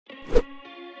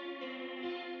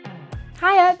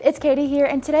Hi up, it's Katie here,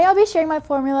 and today I'll be sharing my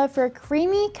formula for a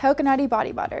creamy coconutty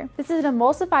body butter. This is an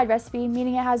emulsified recipe,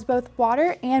 meaning it has both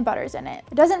water and butters in it.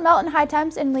 It doesn't melt in high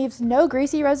temps and leaves no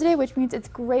greasy residue, which means it's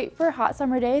great for hot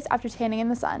summer days after tanning in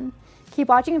the sun. Keep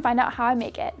watching and find out how I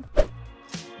make it.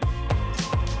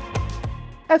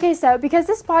 Okay, so because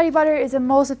this body butter is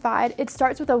emulsified, it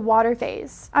starts with a water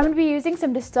phase. I'm going to be using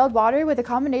some distilled water with a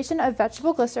combination of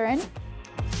vegetable glycerin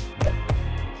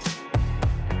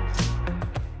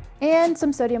and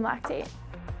some sodium lactate.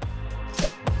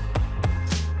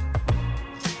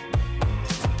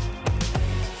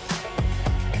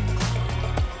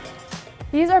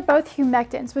 These are both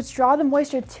humectants, which draw the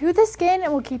moisture to the skin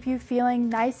and will keep you feeling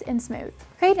nice and smooth.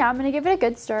 Okay, now I'm going to give it a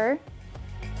good stir.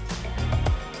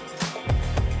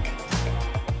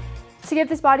 To give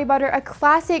this body butter a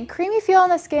classic creamy feel on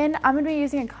the skin, I'm going to be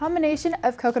using a combination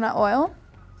of coconut oil,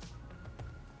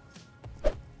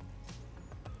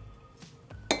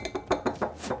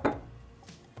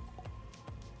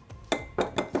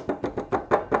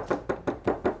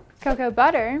 cocoa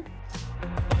butter,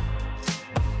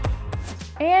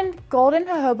 and golden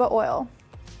jojoba oil.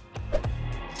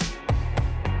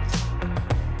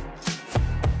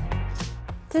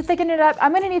 To thicken it up,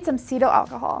 I'm going to need some cetyl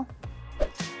alcohol.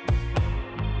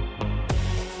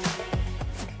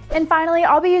 And finally,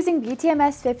 I'll be using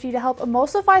BTMS 50 to help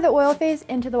emulsify the oil phase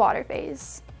into the water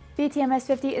phase. BTMS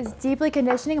 50 is deeply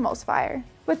conditioning emulsifier.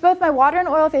 With both my water and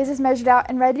oil phases measured out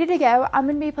and ready to go, I'm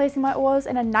going to be placing my oils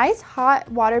in a nice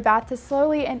hot water bath to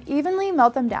slowly and evenly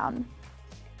melt them down.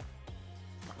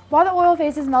 While the oil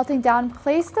phase is melting down,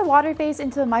 place the water phase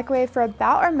into the microwave for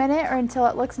about a minute or until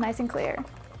it looks nice and clear.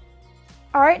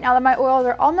 Alright, now that my oils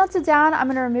are all melted down, I'm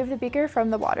going to remove the beaker from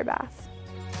the water bath.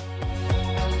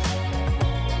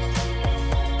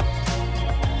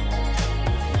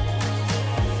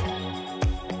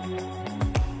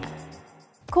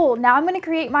 Cool, now I'm going to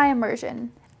create my immersion.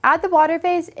 Add the water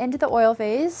phase into the oil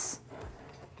phase.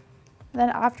 Then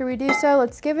after we do so,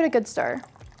 let's give it a good stir.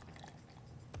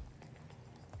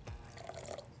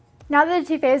 Now that the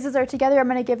two phases are together, I'm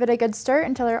going to give it a good stir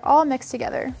until they're all mixed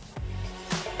together.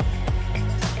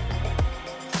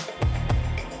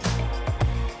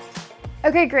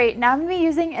 Okay, great. Now I'm going to be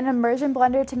using an immersion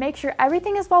blender to make sure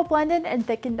everything is well blended and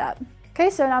thickened up. Okay,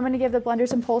 so now I'm going to give the blender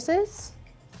some pulses.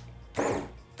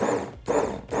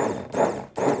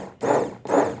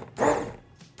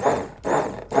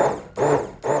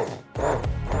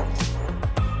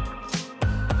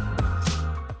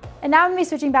 And now I'm going to be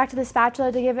switching back to the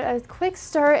spatula to give it a quick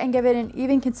stir and give it an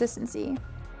even consistency.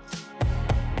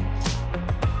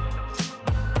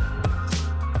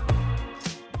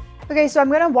 Okay, so I'm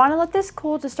going to want to let this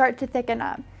cool to start to thicken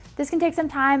up. This can take some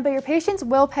time, but your patience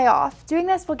will pay off. Doing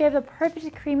this will give the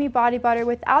perfect creamy body butter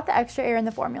without the extra air in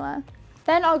the formula.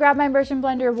 Then I'll grab my immersion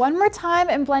blender one more time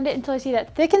and blend it until I see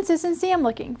that thick consistency I'm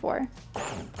looking for.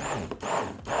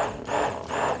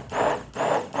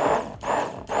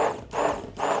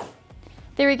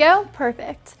 There we go,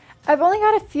 perfect. I've only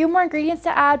got a few more ingredients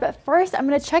to add, but first I'm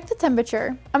going to check the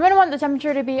temperature. I'm going to want the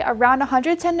temperature to be around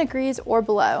 110 degrees or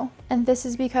below. And this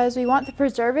is because we want the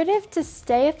preservative to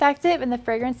stay effective and the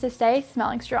fragrance to stay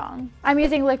smelling strong. I'm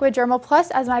using Liquid Germal Plus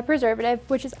as my preservative,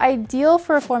 which is ideal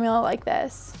for a formula like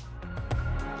this.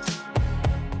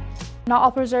 Not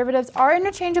all preservatives are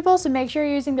interchangeable, so make sure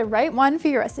you're using the right one for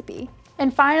your recipe.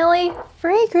 And finally,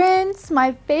 fragrance.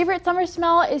 My favorite summer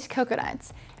smell is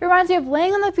coconuts. It reminds me of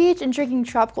laying on the beach and drinking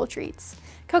tropical treats.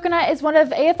 Coconut is one of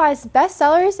AFI's best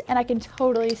sellers, and I can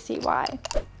totally see why.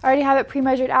 I already have it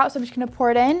pre-measured out, so I'm just going to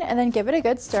pour it in and then give it a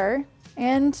good stir,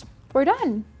 and we're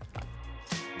done.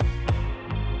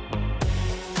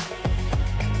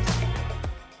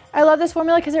 I love this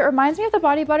formula because it reminds me of the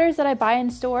body butters that I buy in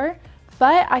store,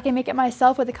 but I can make it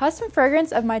myself with a custom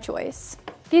fragrance of my choice.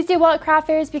 These do well at craft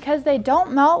fairs because they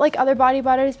don't melt like other body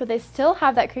butters, but they still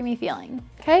have that creamy feeling.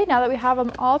 Okay, now that we have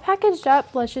them all packaged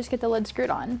up, let's just get the lid screwed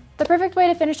on. The perfect way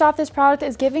to finish off this product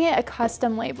is giving it a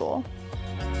custom label.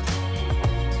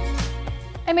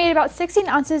 I made about 16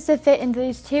 ounces to fit into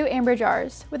these two amber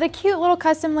jars. With a cute little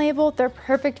custom label, they're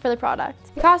perfect for the product.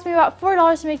 It cost me about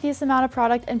 $4 to make this amount of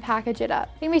product and package it up.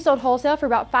 They can be sold wholesale for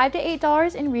about $5 to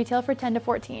 $8 and retail for $10 to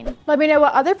 $14. Let me know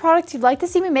what other products you'd like to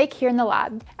see me make here in the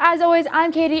lab. As always,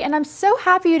 I'm Katie, and I'm so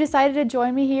happy you decided to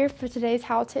join me here for today's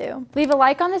how-to. Leave a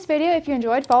like on this video if you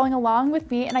enjoyed following along with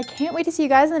me, and I can't wait to see you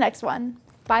guys in the next one.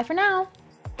 Bye for now.